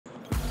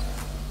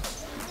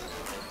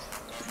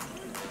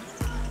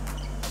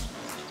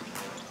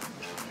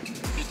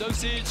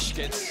Teodosic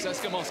gets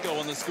CSKA Moscow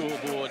on the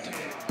scoreboard.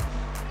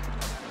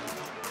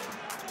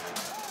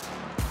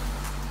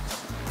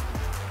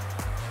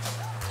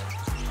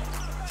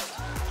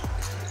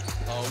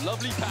 Oh,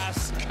 lovely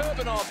pass.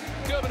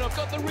 Kurbanov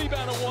got the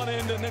rebound at one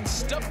end and then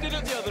stuffed it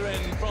at the other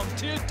end from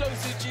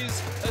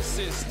Teodosic's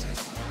assist.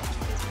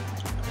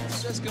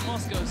 CSKA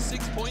Moscow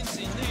 6 points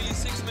in nearly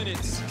 6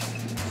 minutes.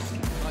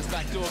 Nice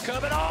backdoor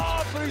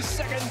Kurbanov for his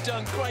second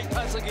dunk. Great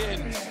pass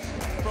again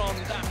from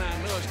that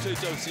man, Milos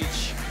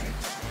Teodosic.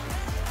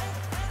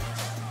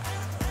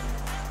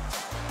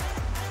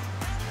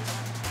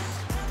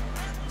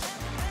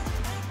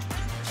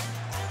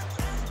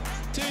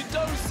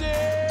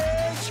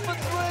 Teodosic for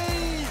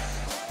three!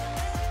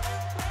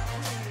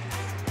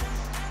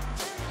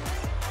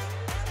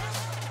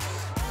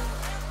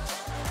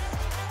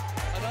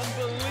 An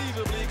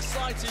unbelievably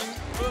exciting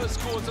first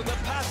quarter. The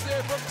pass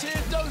there from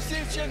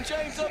Teodosic, and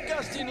James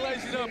Augustine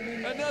lays it up.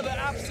 Another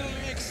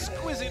absolutely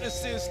exquisite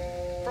assist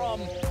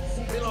from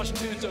Milos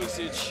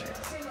Teodosic.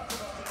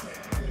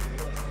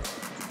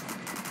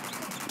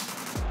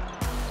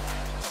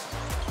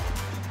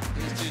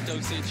 Here's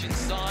Teodosic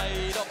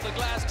inside, off the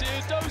glass,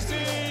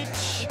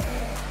 Teodosic!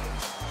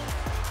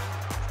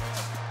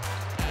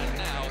 And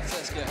now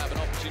CSKA have an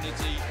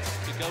opportunity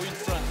to go in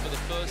front for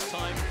the first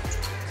time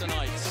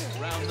tonight.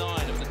 Round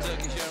 9 of the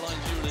Turkish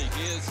Airlines EuroLeague.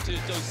 Here's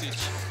Teodosic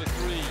for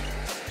three.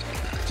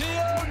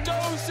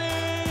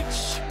 Teodosic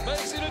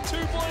makes it a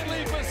 2-point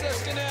lead for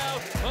CSKA now.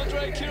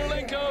 Andrei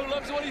Kirilenko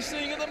loves what he's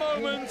seeing at the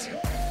moment.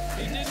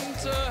 He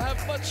didn't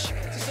have much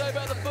to say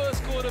about the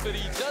first quarter, but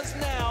he does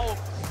now.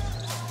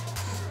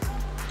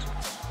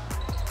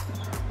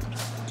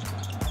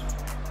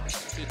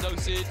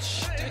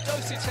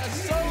 Teodosic has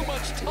so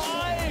much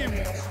time.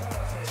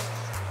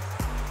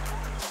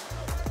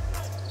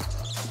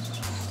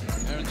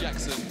 Aaron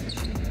Jackson.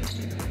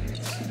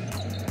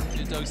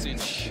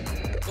 Teodosic.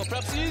 Well,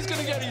 perhaps he is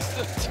going to get his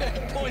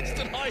 10 points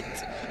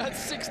tonight at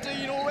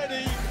 16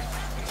 already.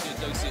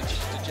 Teodosic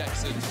to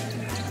Jackson.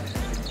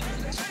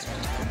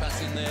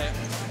 Pass in there.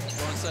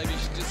 Warren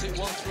Savic just hit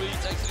 1-3,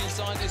 takes it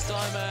inside this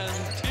time, and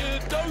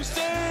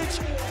Teodosic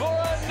for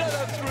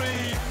another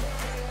three.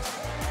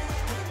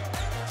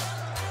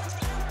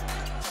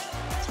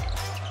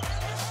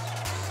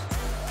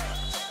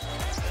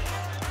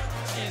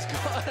 He's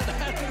got an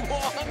and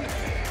one.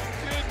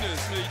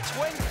 Goodness me,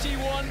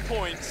 21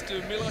 points to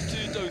Milos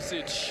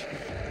Teodosic.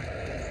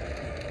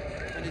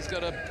 And he's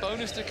got a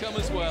bonus to come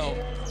as well.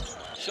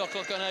 Shot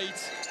clock on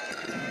 8.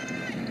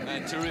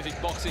 And terrific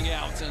boxing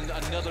out, and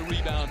another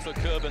rebound for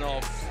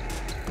Kurbanov.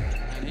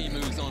 And he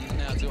moves on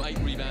now to 8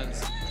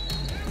 rebounds.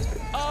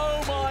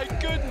 Oh my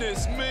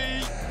goodness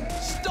me!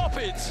 Stop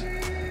it!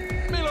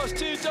 Milos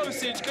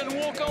Teodosic can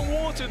walk on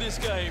water this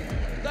game.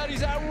 That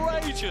is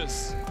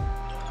outrageous.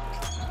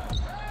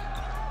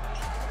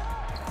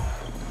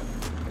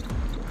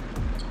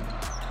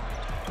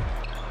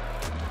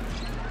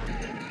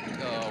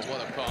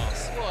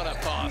 What a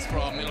pass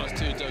from Milos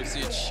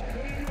Teodosic.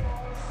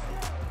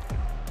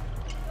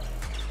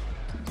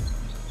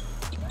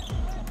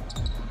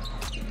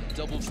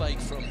 Double fake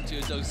from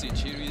Teodosic.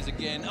 Here he is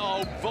again.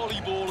 Oh,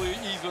 volleyball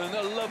even.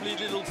 A lovely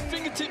little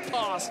fingertip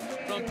pass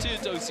from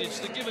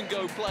Teodosic. The give and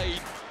go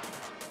played.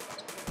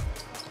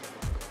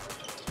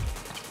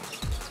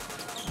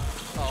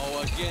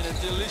 Oh, again, a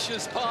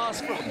delicious pass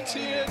from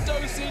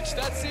Teodosic.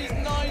 That's his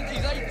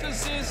 8th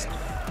assist.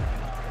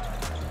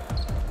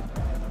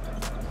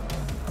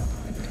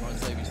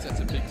 That's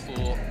a big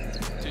for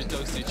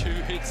Teodosic,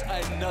 who hits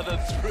another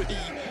three.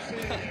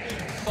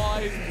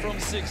 5 from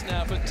 6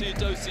 now for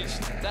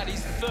Teodosic. That is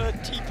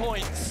 30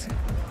 points.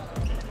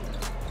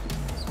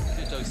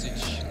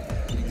 Teodosic,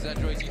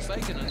 exaggerating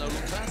fake and a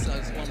no-look pass,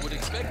 as one would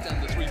expect,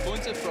 and the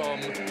three-pointer from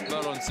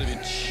Milos.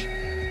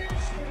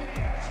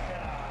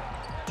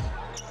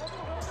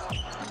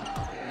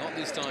 Not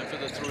this time for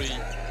the three,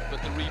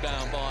 but the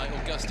rebound by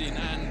Augustine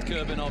and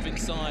Kurbanov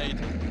inside.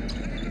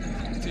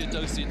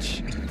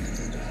 Teodosic.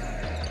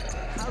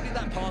 How did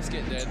that pass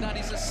get there? That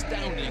is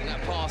astounding,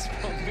 that pass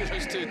from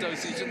Milos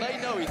Teodosic, and they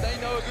know it. They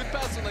know a good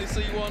pass when they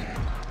see one.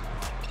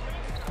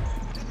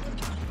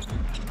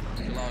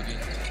 Galagi.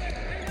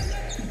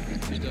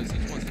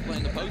 Teodosic wants to play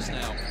in the post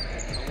now,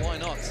 and why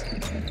not?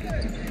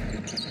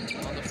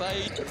 On the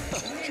fade.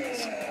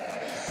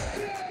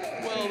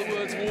 Well, the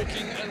words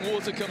walking and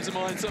water come to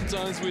mind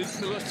sometimes with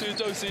Milos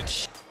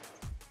Teodosic.